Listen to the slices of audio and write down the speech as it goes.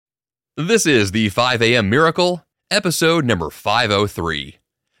This is the 5 a.m. Miracle, episode number 503.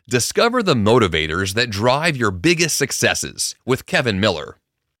 Discover the motivators that drive your biggest successes with Kevin Miller.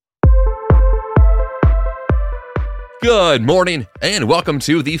 Good morning and welcome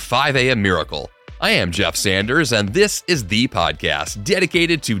to the 5 a.m. Miracle. I am Jeff Sanders and this is the podcast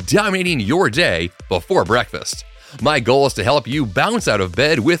dedicated to dominating your day before breakfast. My goal is to help you bounce out of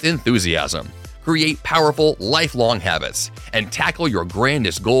bed with enthusiasm, create powerful, lifelong habits, and tackle your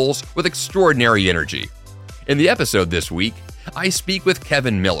grandest goals with extraordinary energy. In the episode this week, I speak with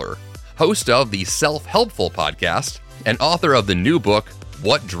Kevin Miller, host of the Self-Helpful podcast and author of the new book,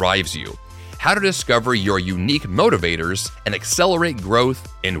 What Drives You? How to Discover Your Unique Motivators and Accelerate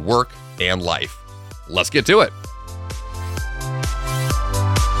Growth in Work and Life. Let's get to it.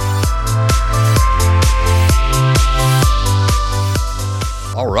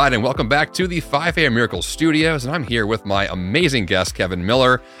 All right, and welcome back to the 5 a.m. Miracle Studios, and I'm here with my amazing guest, Kevin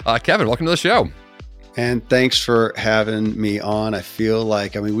Miller. Kevin, welcome to the show. And thanks for having me on. I feel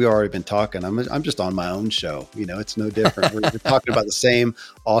like, we've already been talking. I'm just on my own show. You know, it's no different. We're talking about the same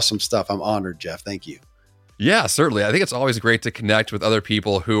awesome stuff. I'm honored, Jeff. Thank you. Yeah, certainly. I think it's always great to connect with other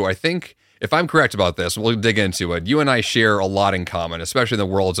people who I think, if I'm correct about this, we'll dig into it. You and I share a lot in common, especially in the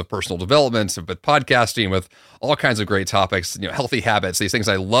worlds of personal development, with podcasting, with all kinds of great topics, healthy habits, these things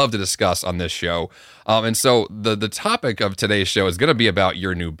I love to discuss on this show. And so the topic of today's show is going to be about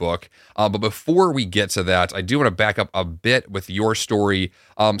your new book. But before we get to that, I do want to back up a bit with your story,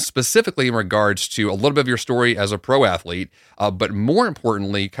 specifically in regards to a little bit of your story as a pro athlete, but more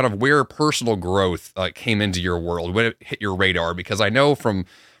importantly, kind of where personal growth came into your world, when it hit your radar, because I know from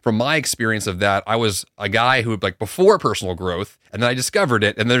my experience of that, I was a guy who before personal growth, and then I discovered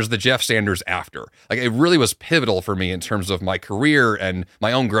it, and there's the Jeff Sanders after. It really was pivotal for me in terms of my career and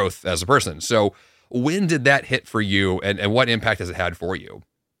my own growth as a person. So when did that hit for you, and what impact has it had for you?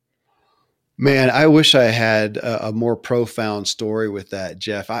 Man, I wish I had a more profound story with that,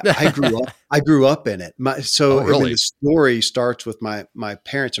 Jeff. I grew up in it. The story starts with my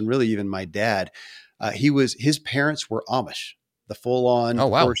parents, and really even my dad. His parents were Amish. The full-on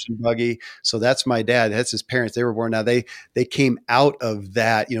horse and buggy. So that's my dad. That's his parents. They were born. Now they came out of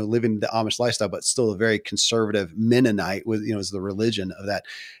that, living the Amish lifestyle, but still a very conservative Mennonite is the religion of that.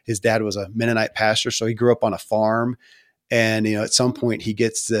 His dad was a Mennonite pastor. So he grew up on a farm, and, at some point he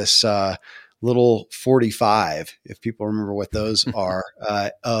gets this, little 45, if people remember what those are,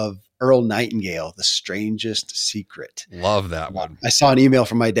 of Earl Nightingale, The Strangest Secret. Love that one. I saw an email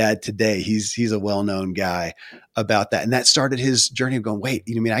from my dad today. He's a well-known guy about that. And that started his journey of going, wait,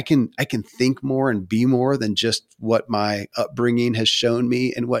 I can think more and be more than just what my upbringing has shown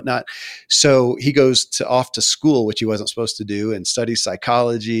me and whatnot. So he goes off to school, which he wasn't supposed to do, and studies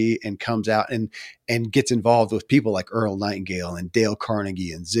psychology, and comes out and gets involved with people like Earl Nightingale and Dale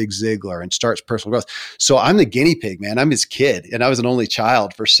Carnegie and Zig Ziglar, and starts personal growth. So I'm the guinea pig, man. I'm his kid. And I was an only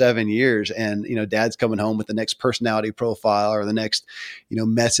child for 7 years. And, dad's coming home with the next personality profile or the next,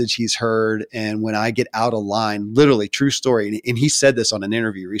 message he's heard. And when I get out of line, literally true story. And he said this on an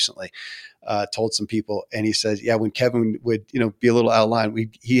interview recently, told some people, and he says, yeah, when Kevin would, be a little out of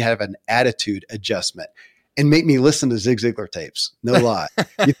line, he'd have an attitude adjustment and make me listen to Zig Ziglar tapes. No lie.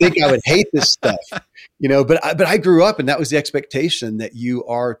 You think I would hate this stuff, but I grew up, and that was the expectation, that you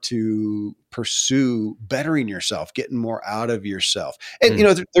are to pursue bettering yourself, getting more out of yourself. And,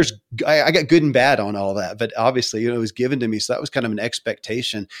 I got good and bad on all that, but obviously, it was given to me. So that was kind of an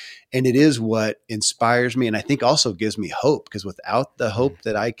expectation, and it is what inspires me. And I think also gives me hope, because without the hope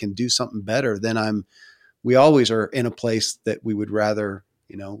that I can do something better, then we always are in a place that we would rather,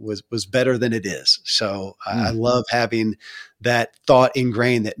 was better than it is. So I love having that thought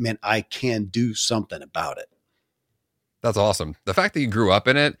ingrained that meant I can do something about it. That's awesome. The fact that you grew up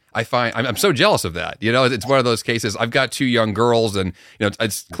in it, I'm so jealous of that. It's one of those cases. I've got 2 young girls, and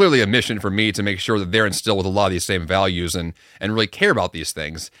it's clearly a mission for me to make sure that they're instilled with a lot of these same values and really care about these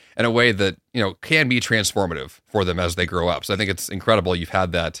things in a way that can be transformative for them as they grow up. So I think it's incredible you've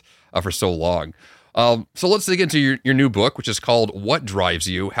had that for so long. So let's dig into your new book, which is called What Drives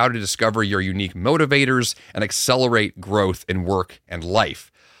You? How to Discover Your Unique Motivators and Accelerate Growth in Work and Life.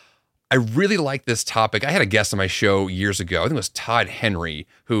 I really like this topic. I had a guest on my show years ago. I think it was Todd Henry,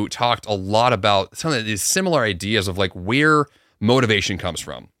 who talked a lot about some of these similar ideas of where motivation comes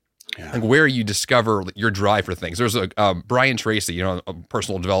from. Yeah. Where you discover your drive for things. There's a Brian Tracy, a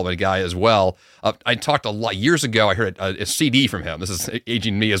personal development guy as well. I talked a lot years ago. I heard a CD from him. This is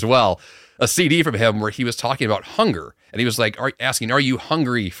aging me as well. A CD from him where he was talking about hunger, and he was asking, "Are you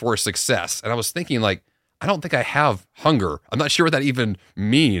hungry for success?" And I was thinking, I don't think I have hunger. I'm not sure what that even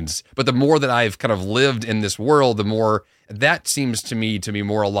means. But the more that I've kind of lived in this world, the more that seems to me to be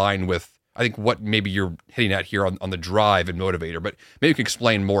more aligned with, I think, what maybe you're hitting at here on the drive and motivator. But maybe you can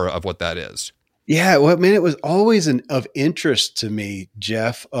explain more of what that is. Yeah, well, I mean, it was always of interest to me,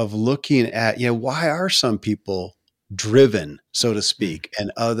 Jeff, of looking at, why are some people driven, so to speak,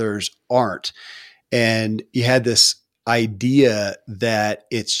 and others aren't? And you had this idea that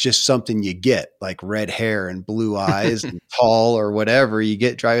it's just something you get, like red hair and blue eyes and tall or whatever you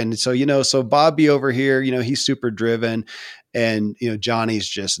get driving. And so, so Bobby over here, he's super driven, and, Johnny's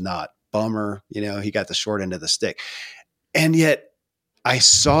just not. Bummer, he got the short end of the stick. And yet, I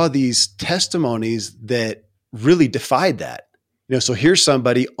saw these testimonies that really defied that. So here's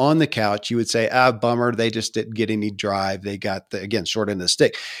somebody on the couch. You would say, bummer, they just didn't get any drive. They got short end of the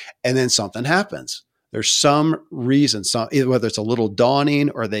stick. And then something happens. There's some reason, whether it's a little dawning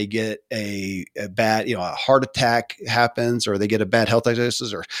or they get a bad, a heart attack happens, or they get a bad health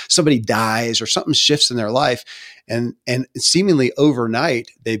diagnosis, or somebody dies, or something shifts in their life. And seemingly overnight,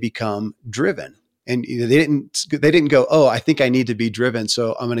 they become driven. And they didn't go, oh, I think I need to be driven,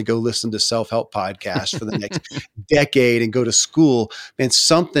 so I'm going to go listen to self-help podcasts for the next decade and go to school. And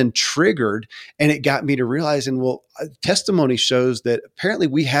something triggered, and it got me to realizing, well, testimony shows that apparently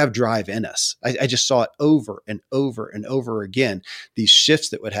we have drive in us. I just saw it over and over and over again, these shifts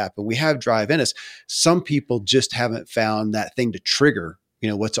that would happen. We have drive in us. Some people just haven't found that thing to trigger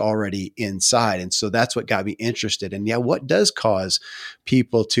what's already inside. And so that's what got me interested in, what does cause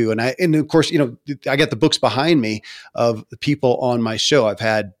people to, and of course, I got the books behind me of the people on my show. I've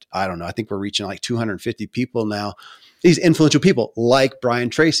had, I don't know, I think we're reaching like 250 people now. These influential people like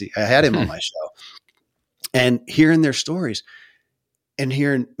Brian Tracy. I had him on my show, and hearing their stories and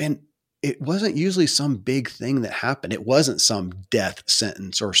hearing, man, it wasn't usually some big thing that happened. It wasn't some death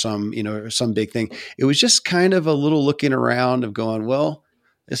sentence or some big thing. It was just kind of a little looking around of going, well,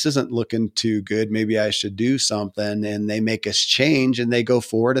 this isn't looking too good. Maybe I should do something. And they make us change, and they go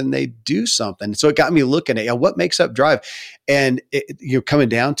forward and they do something. So it got me looking at what makes up drive. And coming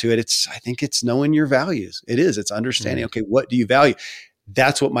down to it, I think it's knowing your values. It's understanding, okay, what do you value?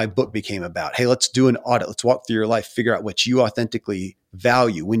 That's what my book became about. Hey, let's do an audit. Let's walk through your life, figure out what you authentically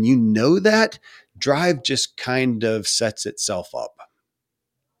value. When you know that, drive just kind of sets itself up.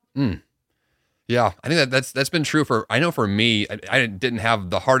 Yeah, I think that's been true I know for me, I didn't have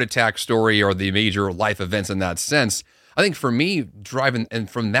the heart attack story or the major life events in that sense. I think for me, driving, and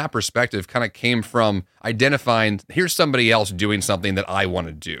from that perspective, kind of came from identifying, here's somebody else doing something that I want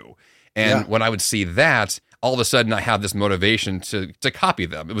to do. And when I would see that, all of a sudden I have this motivation to copy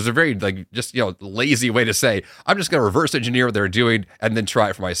them. It was a very lazy way to say, I'm just going to reverse engineer what they're doing and then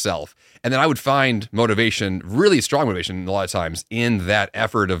try it for myself. And then I would find motivation, really strong motivation a lot of times, in that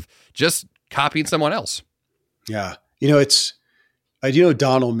effort of just copying someone else. Yeah. I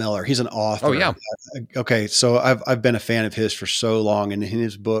Donald Miller. He's an author. Oh yeah. Okay. So I've been a fan of his for so long. And in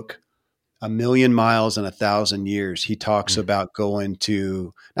his book, A Million Miles in 1,000 Years, he talks about going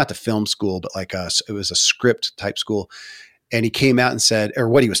to, not the film school, but it was a script type school. And he came out and said, or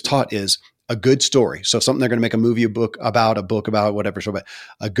what he was taught is a good story. So something they're going to make a movie, a book about, whatever. So, but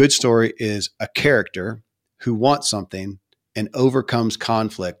a good story is a character who wants something and overcomes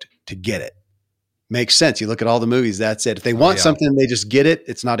conflict to get it. Makes sense. You look at all the movies, that's it. If they want something, they just get it.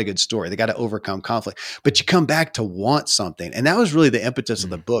 It's not a good story. They got to overcome conflict, but you come back to want something. And that was really the impetus of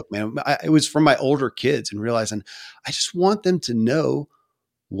the book, man. It was from my older kids and realizing I just want them to know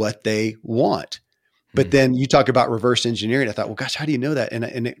what they want. But then you talk about reverse engineering. I thought, well, gosh, how do you know that?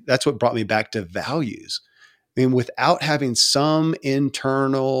 And that's what brought me back to values. I mean, without having some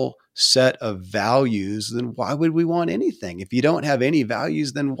internal set of values, then why would we want anything? If you don't have any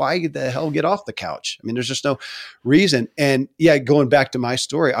values, then why the hell get off the couch? I mean, there's just no reason. And going back to my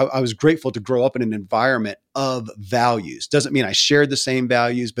story, I was grateful to grow up in an environment of values. Doesn't mean I shared the same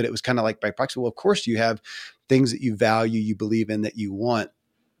values, but it was kind of like by proxy. Well, of course you have things that you value, you believe in, that you want.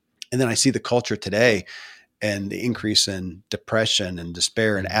 And then I see the culture today and the increase in depression and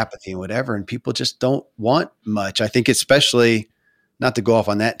despair and apathy and whatever, and people just don't want much. I think especially, not to go off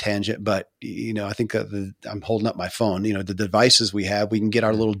on that tangent, but, I think I'm holding up my phone, the devices we have, we can get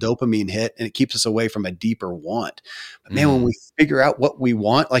our little dopamine hit and it keeps us away from a deeper want. But man, when we figure out what we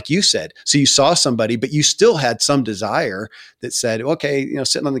want, like you said, so you saw somebody, but you still had some desire that said, okay,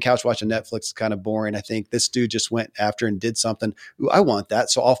 sitting on the couch watching Netflix is kind of boring. I think this dude just went after and did something. Ooh, I want that.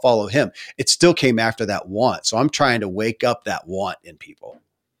 So I'll follow him. It still came after that want. So I'm trying to wake up that want in people.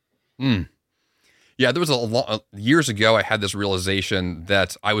 Yeah, there was years ago, I had this realization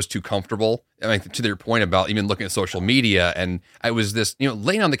that I was too comfortable. I mean, to their point about even looking at social media, and I was this,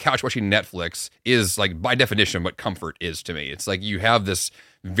 laying on the couch watching Netflix is like, by definition, what comfort is to me. It's like you have this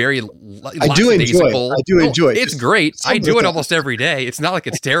very I do enjoy it. I do enjoy it. It's great. I do it almost every day. It's not like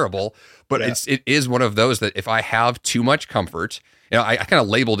it's terrible, but it is one of those that if I have too much comfort, I kind of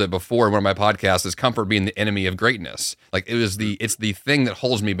labeled it before in one of my podcasts as comfort being the enemy of greatness. Like it's the thing that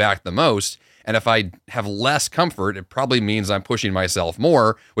holds me back the most. And if I have less comfort, it probably means I'm pushing myself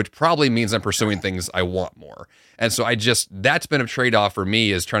more, which probably means I'm pursuing things I want more. And so that's been a trade-off for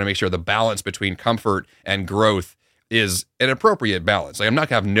me, is trying to make sure the balance between comfort and growth is an appropriate balance. Like I'm not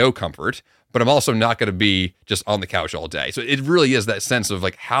gonna have no comfort, but I'm also not gonna be just on the couch all day. So it really is that sense of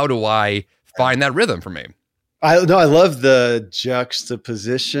like, how do I find that rhythm for me? I love the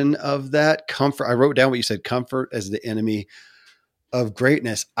juxtaposition of that comfort. I wrote down what you said, comfort as the enemy of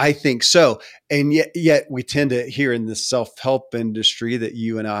greatness. I think so. And yet we tend to, here in the self-help industry that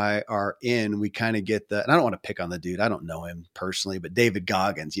you and I are in, we kind of get and I don't want to pick on the dude. I don't know him personally, but David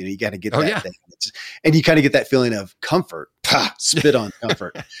Goggins, you got to get that thing. And you kind of get that feeling of comfort, spit on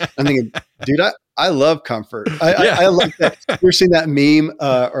comfort. I'm thinking, dude, I love comfort. I like that. You're seeing that meme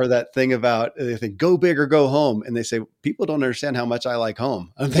or that thing about, they think, go big or go home. And they say, people don't understand how much I like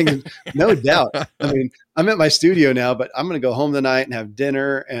home. I'm thinking, no doubt. I mean, I'm at my studio now, but I'm going to go home tonight and have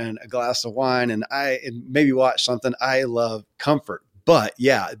dinner and a glass of wine and maybe watch something. I love comfort. But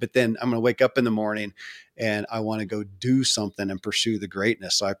then I'm going to wake up in the morning and I want to go do something and pursue the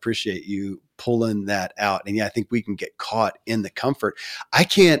greatness. So I appreciate you pulling that out. And I think we can get caught in the comfort.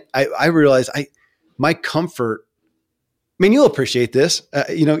 I realize my comfort, I mean, you'll appreciate this.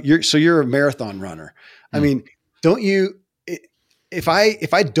 You're a marathon runner. I mean, don't you, if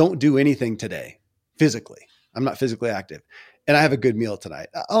I don't do anything today physically, I'm not physically active and I have a good meal tonight,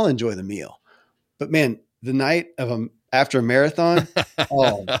 I'll enjoy the meal. But man, the night after a marathon,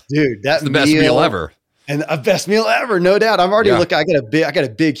 oh dude, that's the best meal ever. And the best meal ever, no doubt. I'm already looking. I got a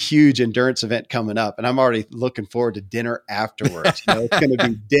big, huge endurance event coming up, and I'm already looking forward to dinner afterwards. It's going to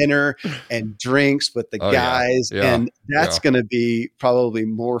be dinner and drinks with the guys, and that's going to be probably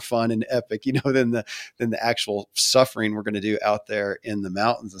more fun and epic, than the actual suffering we're going to do out there in the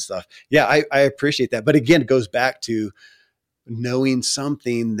mountains and stuff. Yeah, I appreciate that, but again, it goes back to knowing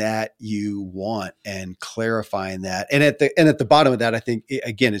something that you want and clarifying that. And at the bottom of that, I think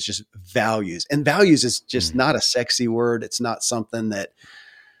again, it's just values, and values is just not a sexy word. It's not something that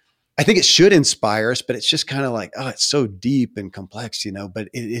I think it should inspire us, but it's just kind of like, oh, it's so deep and complex, but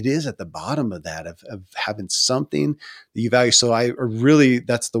it is at the bottom of that, of having something that you value. So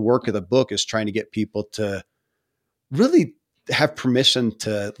that's the work of the book, is trying to get people to really have permission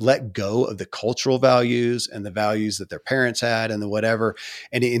to let go of the cultural values and the values that their parents had and the whatever,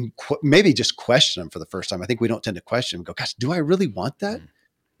 and maybe just question them for the first time. I think we don't tend to question them, go, gosh, do I really want that?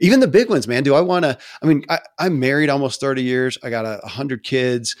 Even the big ones, man. Do I want to, I'm married almost 30 years. I got 100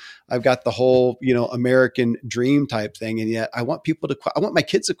 kids. I've got the whole, American dream type thing. And yet I want my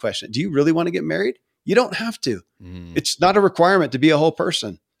kids to question, do you really want to get married? You don't have to. It's not a requirement to be a whole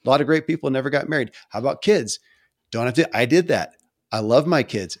person. A lot of great people never got married. How about kids? Don't have to. I did that. I love my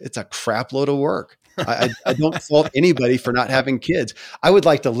kids. It's a crap load of work. I don't fault anybody for not having kids. I would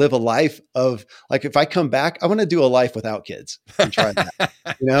like to live a life of, like, if I come back, I want to do a life without kids and try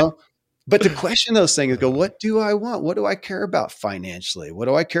that, But to question those things, go, what do I want? What do I care about financially? What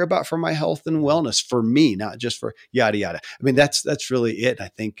do I care about for my health and wellness, for me, not just for yada, yada. I mean, that's really it. I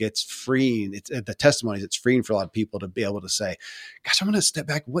think it's freeing. It's the testimonies. It's freeing for a lot of people to be able to say, gosh, I'm going to step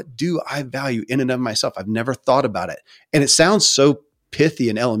back. What do I value in and of myself? I've never thought about it. And it sounds so pithy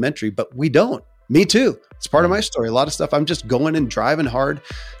and elementary, but we don't. Me too. It's part of my story. A lot of stuff, I'm just going and driving hard,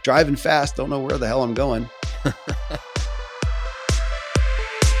 driving fast. Don't know where the hell I'm going.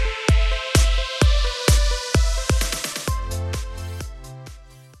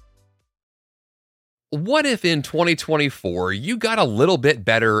 What if in 2024 you got a little bit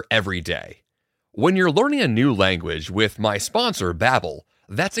better every day? When you're learning a new language with my sponsor, Babbel,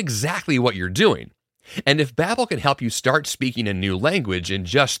 that's exactly what you're doing. And if Babbel can help you start speaking a new language in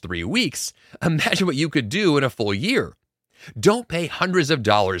just 3 weeks, imagine what you could do in a full year. Don't pay hundreds of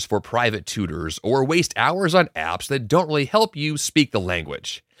dollars for private tutors or waste hours on apps that don't really help you speak the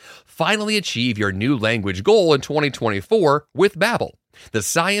language. Finally achieve your new language goal in 2024 with Babbel, the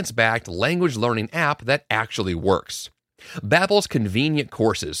science-backed language learning app that actually works. Babbel's convenient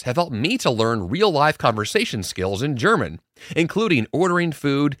courses have helped me to learn real-life conversation skills in German, including ordering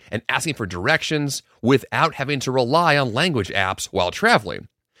food and asking for directions without having to rely on language apps while traveling.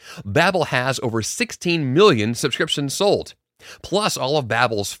 Babbel has over 16 million subscriptions sold. Plus, all of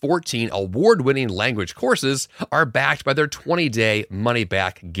Babbel's 14 award-winning language courses are backed by their 20-day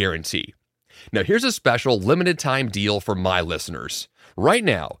money-back guarantee. Now, here's a special limited-time deal for my listeners. Right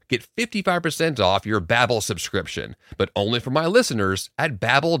now, get 55% off your Babbel subscription, but only for my listeners at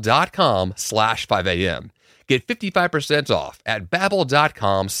babbel.com/5am. Get 55% off at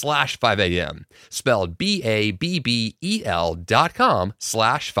babbel.com/5am, spelled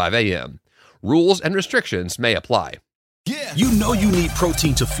BABBEL.com/5am. Rules and restrictions may apply. Yeah. You know you need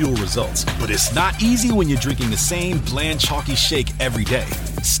protein to fuel results, but it's not easy when you're drinking the same bland, chalky shake every day.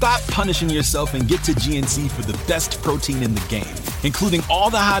 Stop punishing yourself and get to GNC for the best protein in the game, including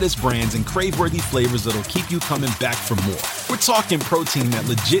all the hottest brands and crave-worthy flavors that'll keep you coming back for more. We're talking protein that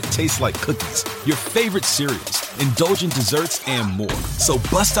legit tastes like cookies, your favorite cereals, indulgent desserts, and more. So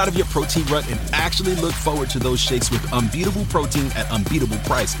bust out of your protein rut and actually look forward to those shakes with unbeatable protein at unbeatable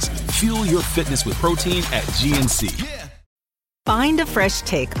prices. Fuel your fitness with protein at GNC. Yeah. Find a fresh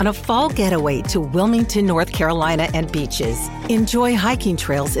take on a fall getaway to Wilmington, North Carolina and beaches. Enjoy hiking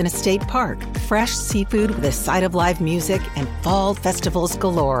trails in a state park, fresh seafood with a side of live music, and fall festivals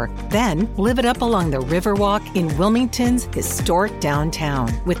galore. Then live it up along the Riverwalk in Wilmington's historic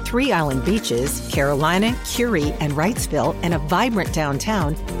downtown. With 3 island beaches, Carolina, Curie, and Wrightsville, and a vibrant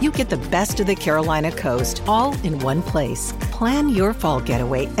downtown, you get the best of the Carolina coast, all in one place. Plan your fall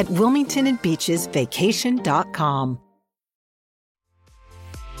getaway at WilmingtonandBeachesVacation.com.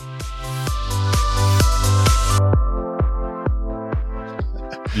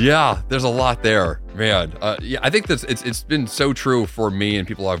 Yeah, there's a lot there, man. Yeah, I think it's been so true for me and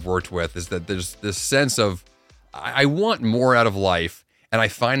people I've worked with is that there's this sense of I want more out of life, and I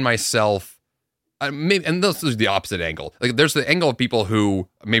find myself maybe, and this is the opposite angle. Like there's the angle of people who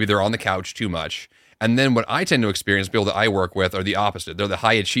maybe they're on the couch too much, and then what I tend to experience, people that I work with, are the opposite. They're the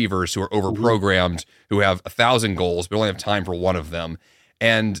high achievers who are overprogrammed, who have 1,000 goals but only have time for one of them,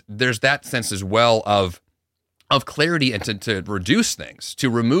 and there's that sense as well of clarity and to reduce things, to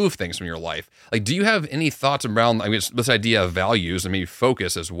remove things from your life. Like, do you have any thoughts around, this idea of values and maybe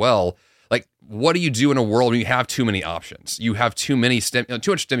focus as well? Like, what do you do in a world when you have too many options? You have too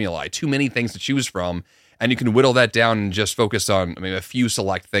much stimuli, too many things to choose from, and you can whittle that down and just focus on a few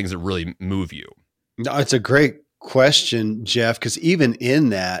select things that really move you. No, it's a great question, Jeff, because even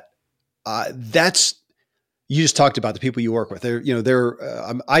in that, you just talked about the people you work with.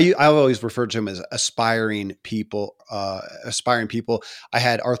 I always refer to them as aspiring people. I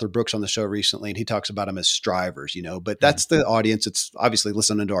had Arthur Brooks on the show recently, and he talks about them as strivers. But that's the audience. It's obviously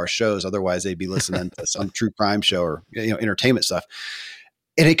listening to our shows. Otherwise, they'd be listening to some true crime show or entertainment stuff.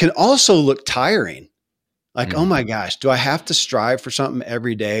 And it can also look tiring. Like, oh my gosh, do I have to strive for something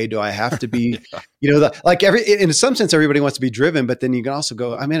every day? Do I have to be, in some sense, everybody wants to be driven, but then you can also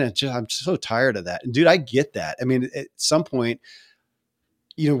go, I'm so tired of that. And dude, I get that. At some point,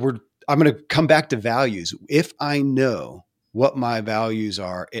 I'm going to come back to values. If I know what my values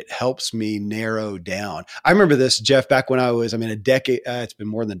are, it helps me narrow down. I remember this, Jeff, back when I was, a decade, it's been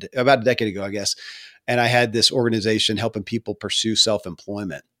more than about a decade ago, I guess. And I had this organization helping people pursue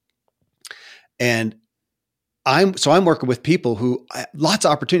self-employment. And I'm working with people who lots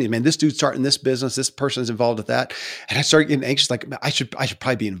of opportunity. Man, this dude's starting this business. This person's involved with that. And I started getting anxious. Like, I should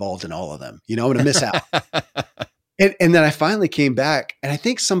probably be involved in all of them. I'm going to miss out. and then I finally came back, and I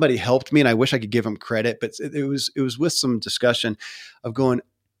think somebody helped me, and I wish I could give them credit, but it was with some discussion of going,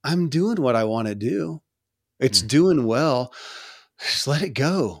 I'm doing what I want to do. It's doing well. Just let it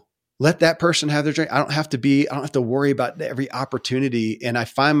go. Let that person have their drink. I don't have to worry about every opportunity. And I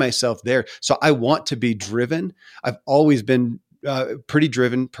find myself there. So I want to be driven. I've always been a pretty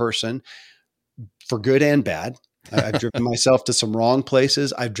driven person, for good and bad. I've driven myself to some wrong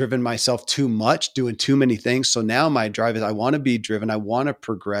places. I've driven myself too much, doing too many things. So now my drive is I want to be driven. I want to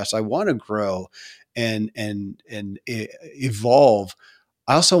progress. I want to grow and evolve.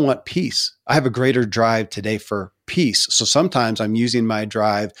 I also want peace. I have a greater drive today for peace. So sometimes I'm using my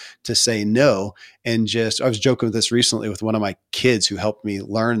drive to say no. And I was joking with this recently with one of my kids who helped me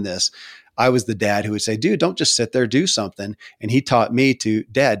learn this. I was the dad who would say, dude, don't just sit there, do something. And he taught me to,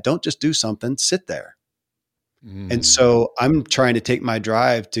 Dad, don't just do something, sit there. And so I'm trying to take my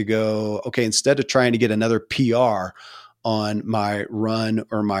drive to go, okay, instead of trying to get another PR on my run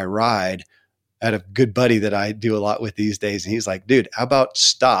or my ride, I had a good buddy that I do a lot with these days. And he's like, dude, how about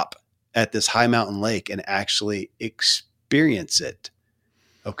stop at this high mountain lake and actually experience it?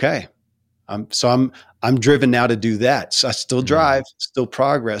 Okay. I'm driven now to do that. So I still drive, still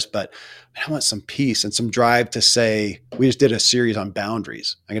progress, but I want some peace and some drive to say, we just did a series on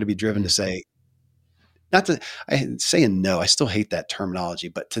boundaries. I'm going to be driven to say, not to saying no, I still hate that terminology,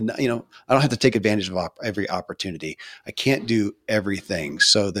 but to, I don't have to take advantage of every opportunity. I can't do everything.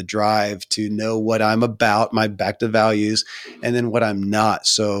 So the drive to know what I'm about, my back to values, and then what I'm not,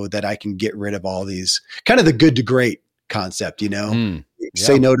 so that I can get rid of all these kind of the good to great concept, say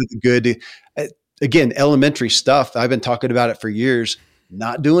no to the good. Again, elementary stuff. I've been talking about it for years,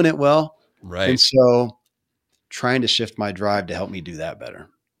 not doing it well. Right. And so trying to shift my drive to help me do that better.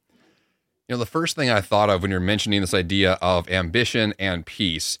 The first thing I thought of when you're mentioning this idea of ambition and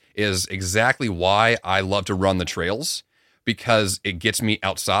peace is exactly why I love to run the trails, because it gets me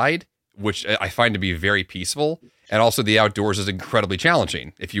outside, which I find to be very peaceful. And also the outdoors is incredibly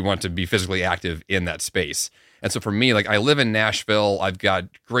challenging if you want to be physically active in that space. And so for me, like, I live in Nashville, I've got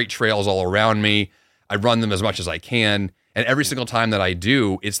great trails all around me. I run them as much as I can. And every single time that I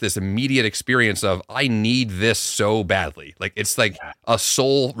do, it's this immediate experience of, I need this so badly. Like, it's like a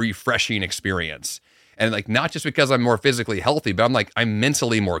soul refreshing experience. And like, not just because I'm more physically healthy, but I'm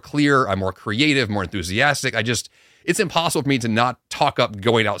mentally more clear. I'm more creative, more enthusiastic. It's impossible for me to not talk up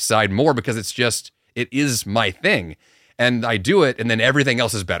going outside more, because it is my thing. And I do it, and then everything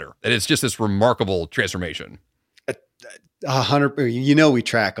else is better. And it's just this remarkable transformation. 100%. We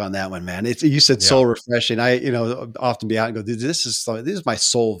track on that one, man. You said soul refreshing. I, often be out and go, this is my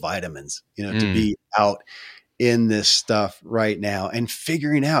soul vitamins, to be out in this stuff right now and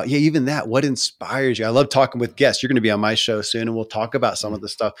figuring out, even that, what inspires you. I love talking with guests. You're going to be on my show soon, and we'll talk about some of the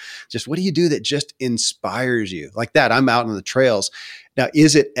stuff. Just what do you do that just inspires you like that? I'm out on the trails. Now,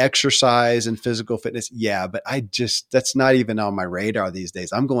 is it exercise and physical fitness? Yeah, but that's not even on my radar these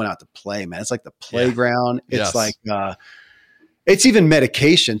days. I'm going out to play, man. It's like the playground. Yeah. It's like, it's even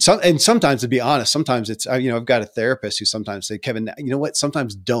medication. And sometimes, to be honest, sometimes it's, I've got a therapist who sometimes say, Kevin, you know what?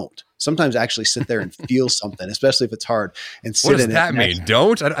 Sometimes don't. Sometimes actually sit there and feel something, especially if it's hard. And sit what does that mean?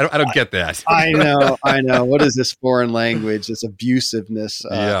 Don't? I don't get that. I know. What is this foreign language? This abusiveness.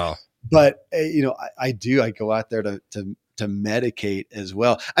 But I do. I go out there to medicate as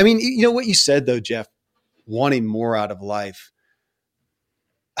well. I mean, what you said though, Jeff, wanting more out of life.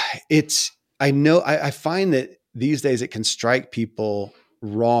 I find that these days it can strike people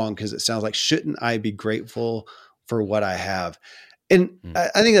wrong, because it sounds like, shouldn't I be grateful for what I have? And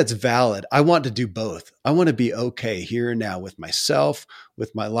I think that's valid. I want to do both. I want to be okay here and now with myself,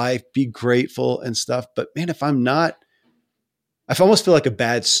 with my life, be grateful and stuff. But man, I almost feel like a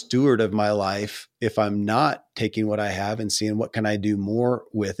bad steward of my life if I'm not taking what I have and seeing what can I do more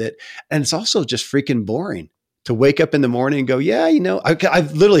with it. And it's also just freaking boring to wake up in the morning and go,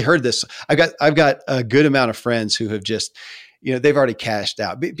 I've literally heard this. I've got a good amount of friends who have just, they've already cashed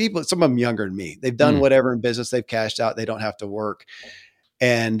out. People, some of them younger than me, they've done whatever in business, they've cashed out. They don't have to work.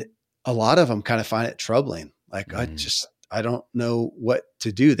 And a lot of them kind of find it troubling. Like, I don't know what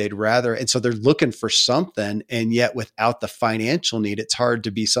to do. They'd rather, and so they're looking for something. And yet without the financial need, it's hard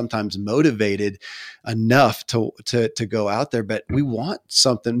to be sometimes motivated enough to go out there, but we want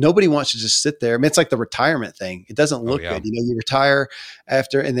something. Nobody wants to just sit there. I mean, it's like the retirement thing. It doesn't look good. You retire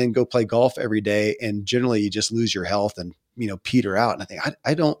after and then go play golf every day. And generally you just lose your health and, peter out. And I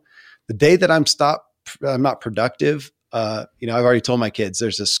think the day that I'm not productive. I've already told my kids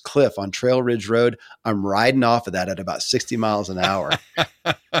there's this cliff on Trail Ridge Road. I'm riding off of that at about 60 miles an hour.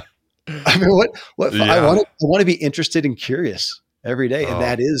 I mean, I want to be interested and curious every day. And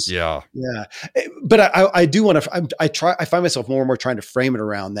that is, but I do want to, I find myself more and more trying to frame it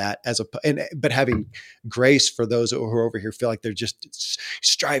around that but having grace for those who are over here feel like they're just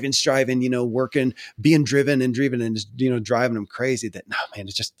striving, working, being driven and driving them crazy. That no, man,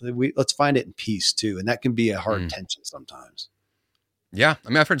 it's just, let's find it in peace too. And that can be a hard tension sometimes. Yeah. I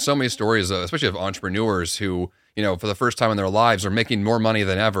mean, I've heard so many stories, especially of entrepreneurs who, for the first time in their lives are making more money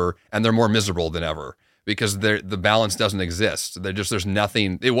than ever, and they're more miserable than ever, because the balance doesn't exist. There's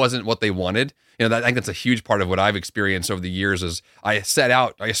nothing, it wasn't what they wanted. I think that's a huge part of what I've experienced over the years is I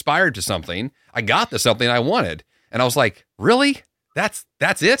aspired to something. I got to something I wanted. And I was like, really? That's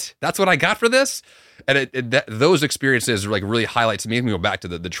it? That's what I got for this? And those experiences like really highlight to me, go back to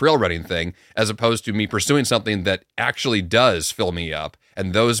the trail running thing, as opposed to me pursuing something that actually does fill me up.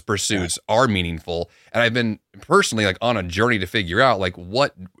 And those pursuits are meaningful. And I've been personally like on a journey to figure out like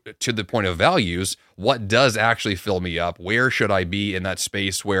what, to the point of values, what does actually fill me up? Where should I be in that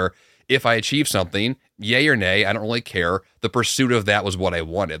space where if I achieve something, yay or nay, I don't really care. The pursuit of that was what I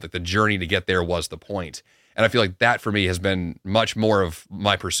wanted. Like the journey to get there was the point. And I feel like that for me has been much more of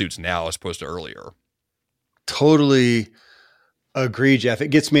my pursuits now as opposed to earlier. Totally agree, Jeff. It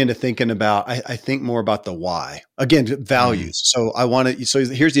gets me into thinking about, I think more about the why. Again, values. So so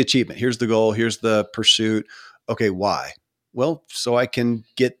here's the achievement. Here's the goal. Here's the pursuit. Okay, why? Well, so I can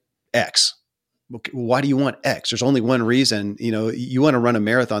get X. okay, why do you want X? There's only one reason. You want to run a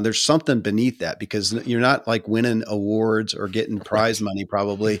marathon. There's something beneath that, because you're not like winning awards or getting prize money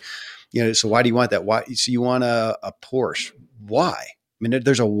probably. So why do you want that? Why? So you want a Porsche. Why? I mean,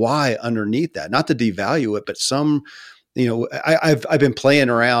 there's a why underneath that, not to devalue it, but I've been playing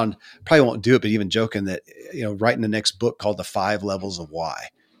around, probably won't do it, but even joking that, writing the next book called The 5 Levels of Why,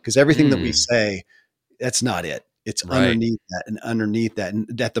 because everything that we say, that's not it. It's Right. underneath that.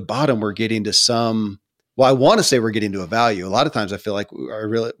 And at the bottom, we're getting to I want to say we're getting to a value. A lot of times I feel like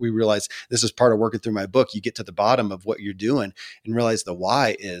we realize this is part of working through my book. You get to the bottom of what you're doing and realize the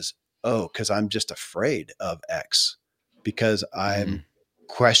why is, because I'm just afraid of X, because I'm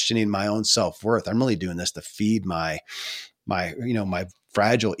questioning my own self-worth. I'm really doing this to feed my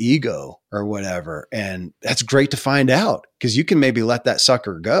fragile ego or whatever. And that's great to find out, because you can maybe let that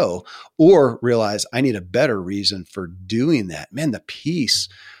sucker go or realize I need a better reason for doing that. Man, the peace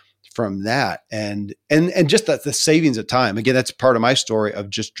from that and just the savings of time. Again, that's part of my story of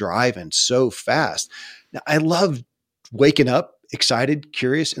just driving so fast. Now, I love waking up excited,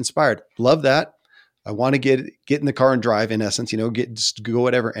 curious, inspired. Love that. I want to get in the car and drive, in essence, just go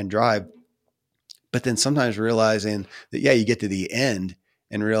whatever and drive. But then sometimes realizing that, you get to the end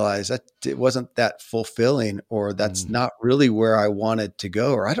and realize that it wasn't that fulfilling, or that's not really where I wanted to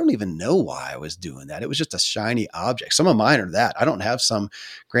go, or I don't even know why I was doing that. It was just a shiny object. Some of mine are that. I don't have some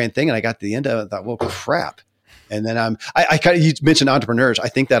grand thing. And I got to the end of it and thought, well, crap. And then I kind of, you mentioned entrepreneurs. I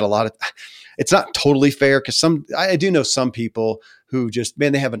think that a lot of, it's not totally fair, because I do know some people who just,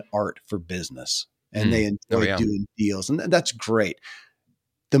 man, they have an art for business and they enjoy doing deals, and that's great.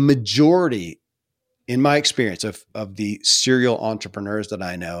 The majority, in my experience, of the serial entrepreneurs that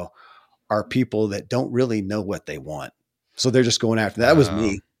I know are people that don't really know what they want. So they're just going after that. That was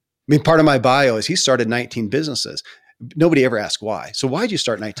me. I mean, part of my bio is he started 19 businesses. Nobody ever asked why. So why'd you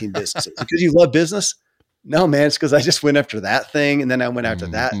start 19 businesses? Because you love business? No, man, it's because I just went after that thing. And then I went after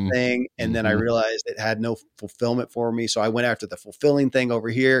that thing. And then I realized it had no fulfillment for me. So I went after the fulfilling thing over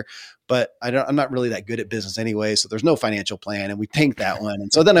here, but I'm not really that good at business anyway. So there's no financial plan, and we tanked that one.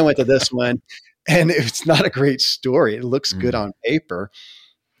 And so then I went to this one, and it's not a great story. It looks good on paper.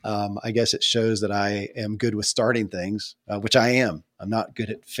 I guess it shows that I am good with starting things, which I am. I'm not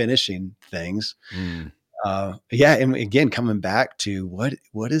good at finishing things. And again, coming back to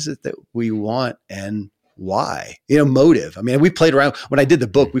what is it that we want and why? Motive. I mean, we played around when I did the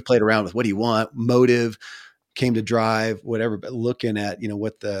book. We played around with what do you want? Motive came to drive, whatever. But looking at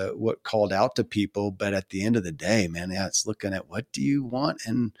what called out to people. But at the end of the day, man, it's looking at what do you want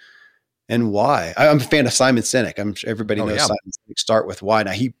and why. I'm a fan of Simon Sinek. I'm sure everybody knows Simon Sinek. Start with why.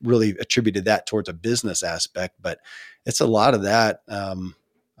 Now, he really attributed that towards a business aspect, but it's a lot of that.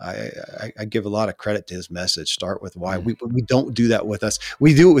 I give a lot of credit to his message. Start with why. We don't do that with us.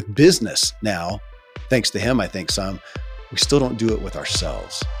 We do it with business now. Thanks to him, I think some. We still don't do it with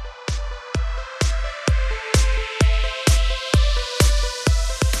ourselves.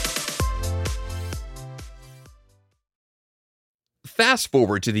 Fast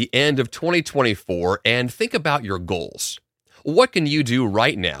forward to the end of 2024 and think about your goals. What can you do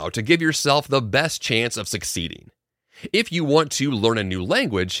right now to give yourself the best chance of succeeding? If you want to learn a new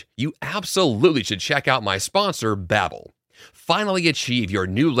language, you absolutely should check out my sponsor, Babbel. Finally achieve your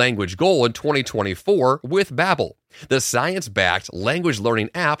new language goal in 2024 with Babbel, the science-backed language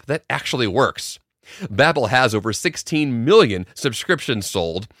learning app that actually works. Babbel has over 16 million subscriptions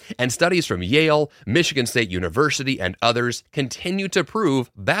sold, and studies from Yale, Michigan State University, and others continue to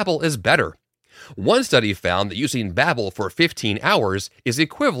prove Babbel is better. One study found that using Babbel for 15 hours is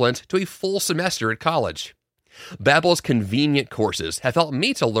equivalent to a full semester at college. Babbel's convenient courses have helped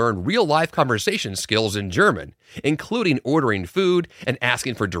me to learn real-life conversation skills in German, including ordering food and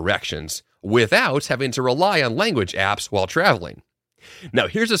asking for directions, without having to rely on language apps while traveling. Now,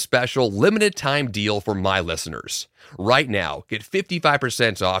 here's a special limited-time deal for my listeners. Right now, get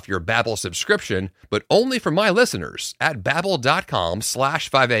 55% off your Babbel subscription, but only for my listeners at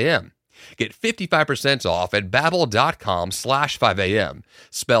babbel.com/5am. Get 55% off at babbel.com/5am,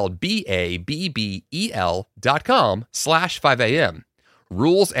 spelled BABBEL.com/5am.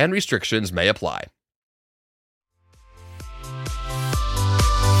 Rules and restrictions may apply.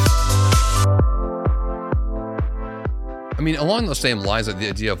 I mean, along those same lines of the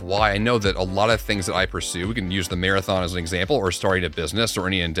idea of why, I know that a lot of things that I pursue, we can use the marathon as an example, or starting a business or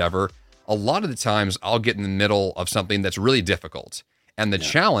any endeavor, a lot of the times I'll get in the middle of something that's really difficult. And the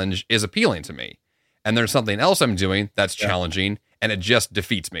challenge is appealing to me. And there's something else I'm doing that's challenging. and it just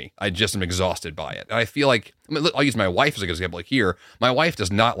defeats me. I just am exhausted by it. And I feel like, I'll use my wife as an example. Like here, my wife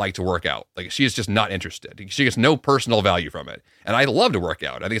does not like to work out. Like she is just not interested. She gets no personal value from it. And I love to work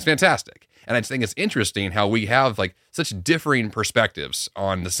out. I think it's fantastic. And I just think it's interesting how we have like such differing perspectives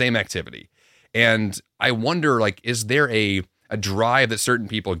on the same activity. And I wonder, like, is there a drive that certain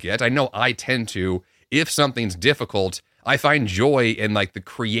people get? I know I tend to, if something's difficult, I find joy in like the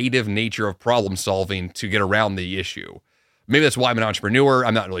creative nature of problem solving to get around the issue. Maybe that's why I'm an entrepreneur.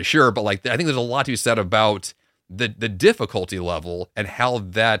 I'm not really sure, but like I think there's a lot to be said about the difficulty level and how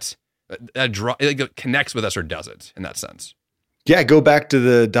that connects with us or doesn't in that sense. Yeah, go back to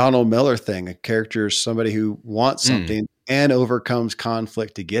the Donald Miller thing. A character is somebody who wants something and overcomes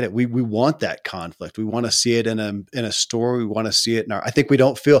conflict to get it. We want that conflict. We want to see it in a story. We want to see it in our. I think we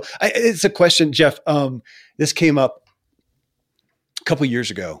don't feel. It's a question, Jeff. This came up a couple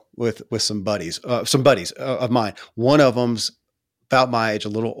years ago with some buddies of mine. One of them's about my age, a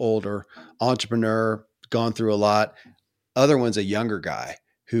little older, entrepreneur, gone through a lot. Other one's a younger guy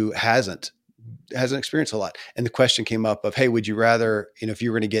who hasn't experienced a lot. And the question came up of, hey, would you rather, if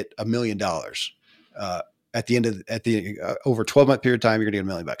you were going to get $1 million at the end of over a 12-month period of time, you're going to get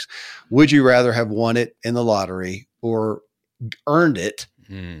 $1 million. Would you rather have won it in the lottery or earned it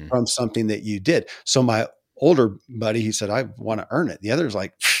from something that you did? So my older buddy, he said, I want to earn it. The other's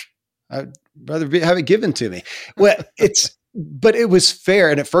like, I'd rather have it given to me. Well, but it was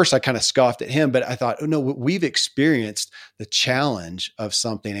fair. And at first I kind of scoffed at him, but I thought, oh no, we've experienced the challenge of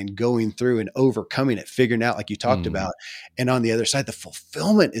something and going through and overcoming it, figuring out like you talked about. And on the other side, the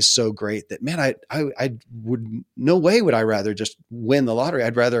fulfillment is so great that, man, I would, no way would I rather just win the lottery.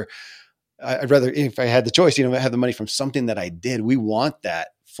 I'd rather, if I had the choice, have the money from something that I did. We want that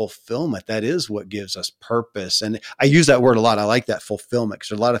fulfillment. That is what gives us purpose. And I use that word a lot. I like that fulfillment because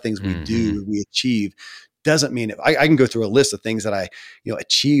there's a lot of things we do, we achieve. Doesn't mean I can go through a list of things that I,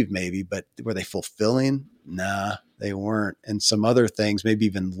 achieved maybe, but were they fulfilling? Nah, they weren't. And some other things, maybe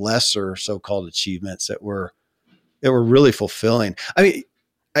even lesser so-called achievements that were really fulfilling. I mean,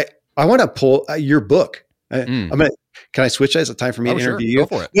 I want to pull your book. Can I switch that? Is it time for me to interview you? Go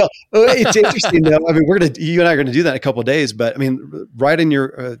for it. Well, it's interesting though. I mean, you and I are going to do that in a couple of days, but I mean, right in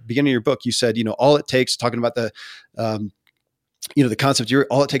your beginning of your book, you said, all it takes, talking about the, the concept,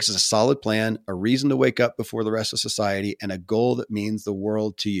 all it takes is a solid plan, a reason to wake up before the rest of society, and a goal that means the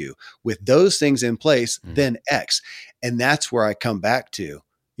world to you. With those things in place, then X. And that's where I come back to,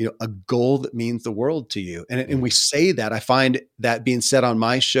 a goal that means the world to you. And we say that, I find that being said on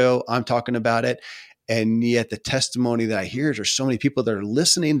my show, I'm talking about it. And yet the testimony that I hear is there's so many people that are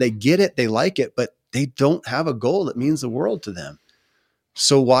listening, they get it, they like it, but they don't have a goal that means the world to them.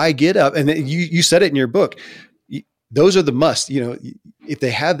 So why get up? And you said it in your book. Those are the must, if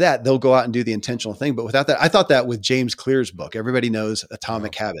they have that, they'll go out and do the intentional thing. But without that, I thought that with James Clear's book, everybody knows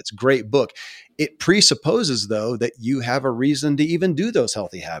Atomic Habits, great book. It presupposes though, that you have a reason to even do those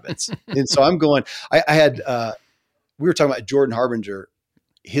healthy habits. And so I'm going, we were talking about Jordan Harbinger.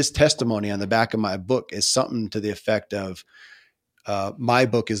 His testimony on the back of my book is something to the effect of, my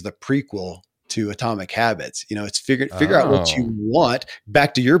book is the prequel to Atomic Habits. It's figure out what you want.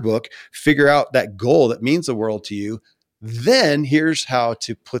 Back to your book, figure out that goal that means the world to you. Then here's how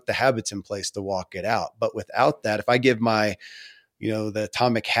to put the habits in place to walk it out. But without that, if I give my, the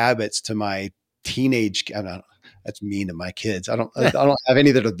Atomic Habits to my teenage, that's mean to my kids. I don't have any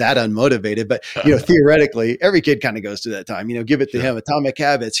that are that unmotivated, but theoretically every kid kind of goes through that time, give it to him, Atomic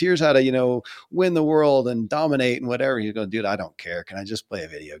Habits. Here's how to, win the world and dominate and whatever. You're going to do it. I don't care. Can I just play a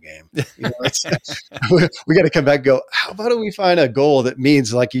video game? We got to come back and go, how about we find a goal that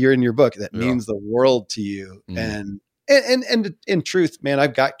means, like you're in your book, that means the world to you. And in truth, man,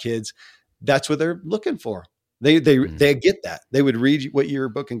 I've got kids. That's what they're looking for. They get that. They would read what your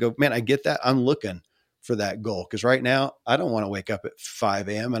book and go, man, I get that. I'm looking for that goal. Cause right now I don't want to wake up at 5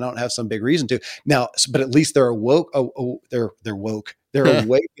 a.m. I don't have some big reason to now, but at least they're awoke. They're woke. They're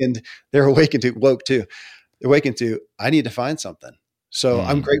awakened. They're awakened to, I need to find something. So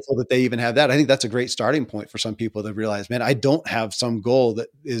I'm grateful that they even have that. I think that's a great starting point for some people to realize, man, I don't have some goal that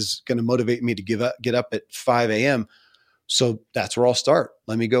is going to motivate me to get up at 5 a.m. So that's where I'll start.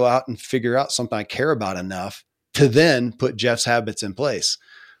 Let me go out and figure out something I care about enough to then put Jeff's habits in place.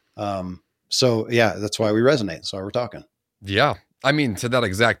 So yeah, that's why we resonate. That's why we're talking. Yeah. I mean, to that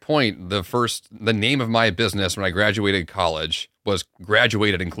exact point, the name of my business when I graduated college was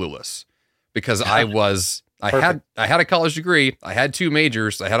Graduated and Clueless, because I had a college degree. I had 2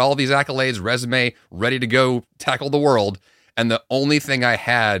 majors. I had all these accolades, resume ready to go tackle the world. And the only thing I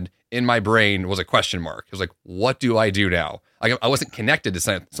had in my brain was a question mark. It was like, what do I do now? I wasn't connected to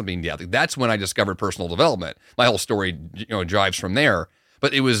something yet. Like, that's when I discovered personal development. My whole story, drives from there.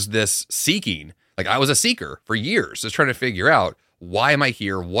 But it was this seeking. Like, I was a seeker for years, just trying to figure out, why am I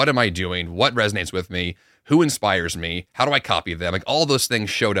here? What am I doing? What resonates with me? Who inspires me? How do I copy them? Like, all those things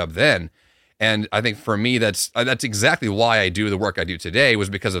showed up then. And I think for me, that's exactly why I do the work I do today, was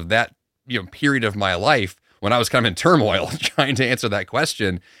because of that, period of my life when I was kind of in turmoil trying to answer that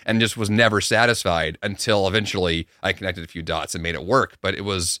question, and just was never satisfied until eventually I connected a few dots and made it work. But it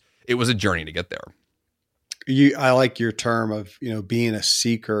was a journey to get there. I like your term of, being a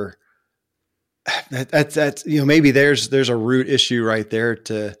seeker. That's maybe there's a root issue right there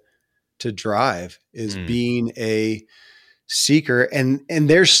to drive, is being a seeker. And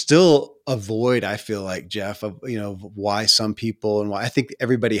there's still a void, I feel like, Jeff, of, why some people, and why I think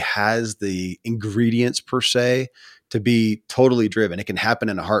everybody has the ingredients per se to be totally driven. It can happen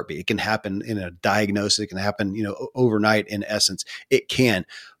in a heartbeat. It can happen in a diagnosis. It can happen, overnight, in essence. It can.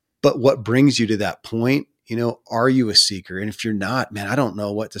 But what brings you to that point? Are you a seeker? And if you're not, man, I don't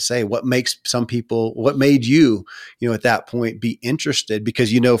know what to say. What made you, at that point be interested?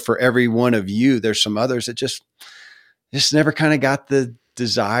 Because, for every one of you, there's some others that just never kind of got the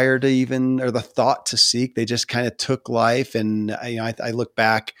desire to even, or the thought to seek. They just kind of took life. And I look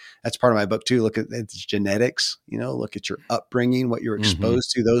back, that's part of my book too. Look at it's genetics, look at your upbringing, what you're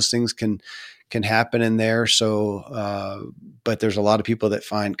exposed to. Those things can happen in there. So, but there's a lot of people that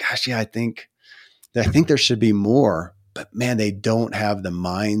find, gosh, yeah, I think there should be more, but man, they don't have the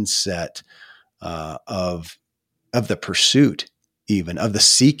mindset of the pursuit, even of the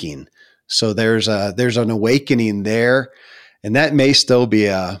seeking. So there's an awakening there, and that may still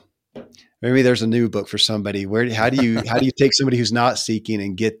be maybe there's a new book for somebody. How do you take somebody who's not seeking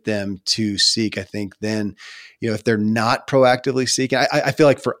and get them to seek? I think then, if they're not proactively seeking, I feel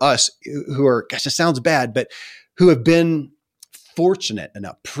like for us who are, gosh, it sounds bad, but who have been fortunate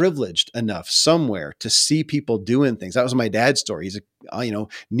enough, privileged enough somewhere to see people doing things. That was my dad's story. He's a,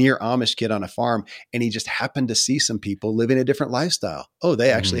 near Amish kid on a farm, and he just happened to see some people living a different lifestyle. Oh,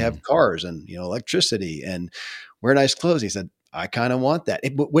 they actually have cars and, electricity and wear nice clothes. He said, I kind of want that.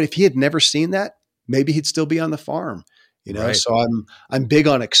 What if he had never seen that? Maybe he'd still be on the farm, Right. So I'm big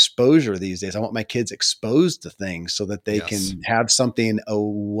on exposure these days. I want my kids exposed to things so that they can have something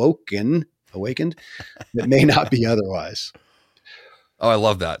awakened that may not be otherwise. Oh, I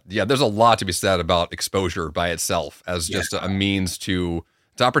love that. Yeah, there's a lot to be said about exposure by itself as just a means to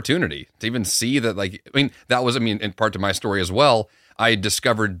opportunity, to even see that, that was, in part to my story as well. I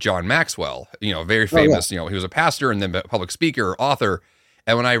discovered John Maxwell, very famous, he was a pastor and then a public speaker, author.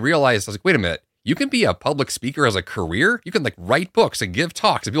 And when I realized, I was like, wait a minute, you can be a public speaker as a career. You can write books and give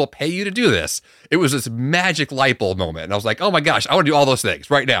talks and people pay you to do this. It was this magic light bulb moment. And I was like, oh my gosh, I want to do all those things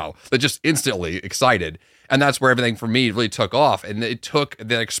right now. That just instantly excited. And that's where everything for me really took off. And it took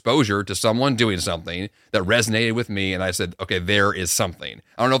the exposure to someone doing something that resonated with me. And I said, okay, there is something.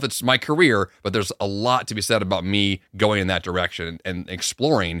 I don't know if it's my career, but there's a lot to be said about me going in that direction and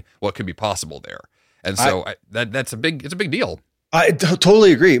exploring what could be possible there. And so it's a big deal. I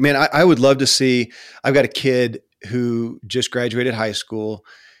totally agree, man. I would love to see, I've got a kid who just graduated high school,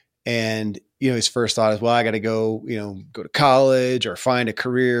 and, his first thought is, well, I got to go to college or find a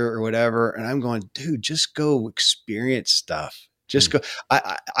career or whatever. And I'm going, dude, just go experience stuff. Just go.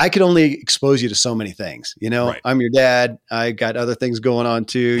 I could only expose you to so many things. Right. I'm your dad. I got other things going on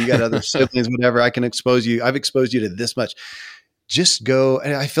too. You got other siblings, whatever. I can expose you. I've exposed you to this much. Just go.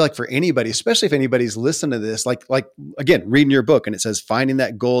 And I feel like for anybody, especially if anybody's listening to this, like again, reading your book and it says finding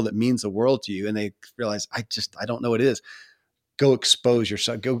that goal that means the world to you, and they realize, I don't know what it is. Go expose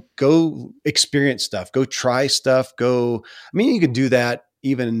yourself, go experience stuff, go try stuff, you can do that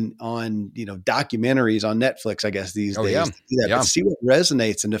even on, documentaries on Netflix, I guess these days. To do that, but see what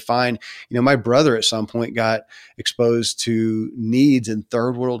resonates, and to find, my brother at some point got exposed to needs in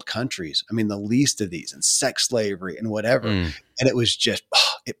third world countries. The least of these, and sex slavery and whatever. And it was just,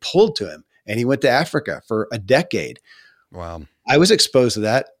 it pulled to him, and he went to Africa for a decade. Wow. I was exposed to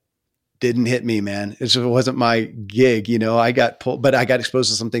that. Didn't hit me, man. It wasn't my gig. I got pulled, but I got exposed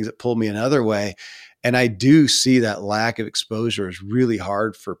to some things that pulled me another way. And I do see that lack of exposure is really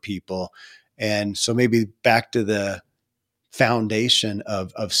hard for people. And so maybe back to the foundation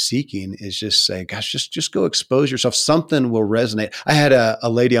of seeking is just say, gosh, just go expose yourself. Something will resonate. I had a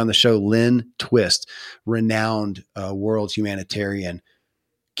lady on the show, Lynn Twist, renowned world humanitarian.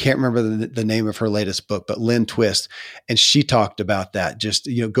 Can't remember the name of her latest book, but Lynn Twist. And she talked about that. Just,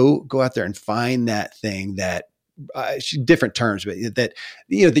 go out there and find that thing that, different terms, but that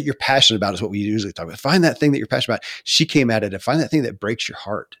you're passionate about is what we usually talk about. Find that thing that you're passionate about. She came at it to find that thing that breaks your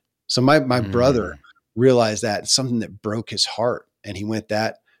heart. So my brother realized that it's something that broke his heart, and he went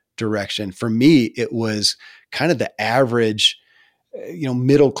that direction. For me, it was kind of the average,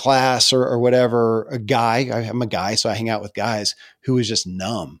 middle class or whatever, a guy. I'm a guy, so I hang out with guys who was just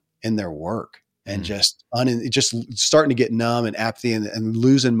numb in their work and just starting to get numb and apathy and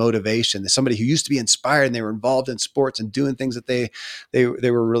losing motivation. Somebody who used to be inspired and they were involved in sports and doing things that they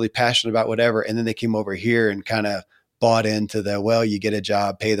were really passionate about, whatever. And then they came over here and kind of bought into you get a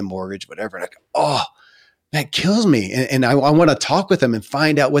job, pay the mortgage, whatever. And that kills me. And I want to talk with them and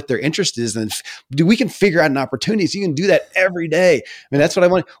find out what their interest is. And we can figure out an opportunity. So you can do that every day. I mean, that's what I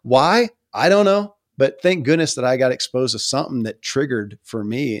want. Why? I don't know. But thank goodness that I got exposed to something that triggered for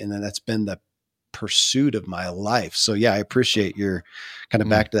me. And then that's been the pursuit of my life. So yeah, I appreciate your kind of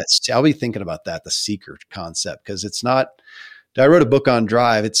back to that. I'll be thinking about that, the seeker concept, because it's not, I wrote a book on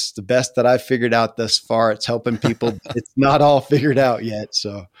drive. It's the best that I've figured out thus far. It's helping people. It's not all figured out yet.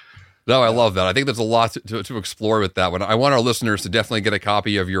 So no, I love that. I think there's a lot to explore with that one. I want our listeners to definitely get a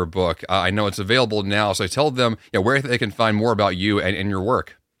copy of your book. I know it's available now, so tell them where they can find more about you and your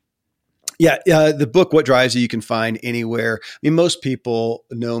work. Yeah, the book, What Drives You, you can find anywhere. I mean, most people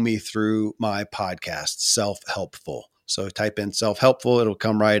know me through my podcast, Self-Helpful. So type in Self-Helpful, it'll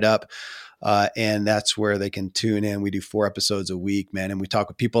come right up. And that's where they can tune in. We do 4 episodes a week, man. And we talk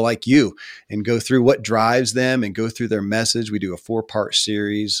with people like you and go through what drives them and go through their message. We do a 4-part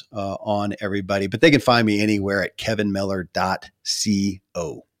series on everybody, but they can find me anywhere at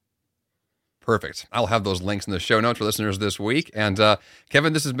kevinmiller.co. Perfect. I'll have those links in the show notes for listeners this week. And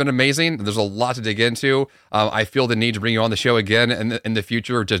Kevin, this has been amazing. There's a lot to dig into. I feel the need to bring you on the show again in the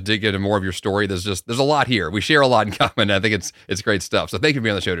future to dig into more of your story. There's a lot here. We share a lot in common. I think it's great stuff. So thank you for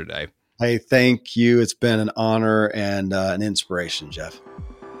being on the show today. Hey, thank you. It's been an honor and an inspiration, Jeff.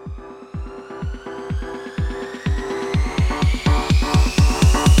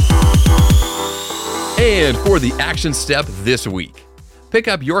 And for the action step this week, pick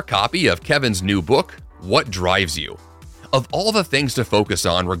up your copy of Kevin's new book, What Drives You. Of all the things to focus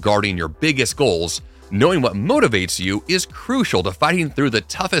on regarding your biggest goals, knowing what motivates you is crucial to fighting through the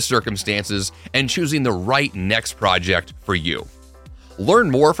toughest circumstances and choosing the right next project for you.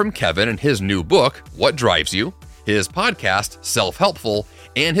 Learn more from Kevin and his new book, What Drives You, his podcast, Self-Helpful,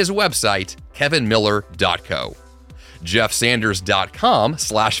 and his website, kevinmiller.co.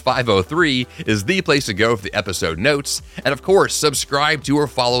 jeffsanders.com/503 is the place to go for the episode notes. And of course, subscribe to or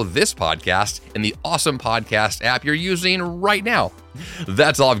follow this podcast in the awesome podcast app you're using right now.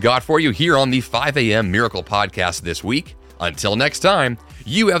 That's all I've got for you here on the 5 a.m. Miracle Podcast this week. Until next time,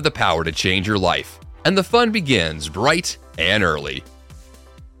 you have the power to change your life. And the fun begins bright and early.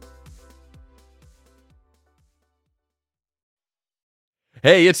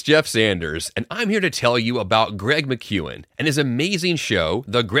 Hey, it's Jeff Sanders, and I'm here to tell you about Greg McKeown and his amazing show,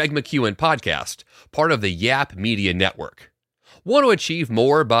 The Greg McKeown Podcast, part of the Yap Media Network. Want to achieve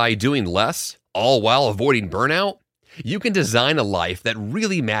more by doing less, all while avoiding burnout? You can design a life that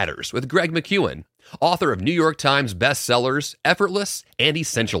really matters with Greg McKeown, author of New York Times bestsellers, Effortless and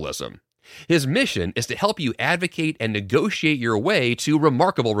Essentialism. His mission is to help you advocate and negotiate your way to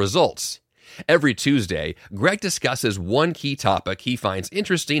remarkable results. Every Tuesday, Greg discusses one key topic he finds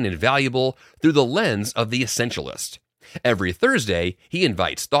interesting and valuable through the lens of the essentialist. Every Thursday, he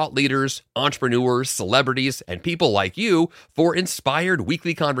invites thought leaders, entrepreneurs, celebrities, and people like you for inspired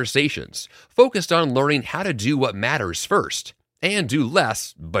weekly conversations focused on learning how to do what matters first and do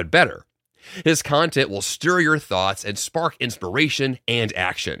less but better. His content will stir your thoughts and spark inspiration and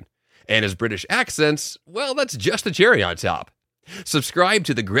action. And his British accents, well, that's just the cherry on top. Subscribe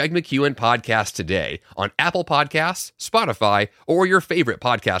to the Greg McKeown Podcast today on Apple Podcasts, Spotify, or your favorite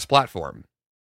podcast platform.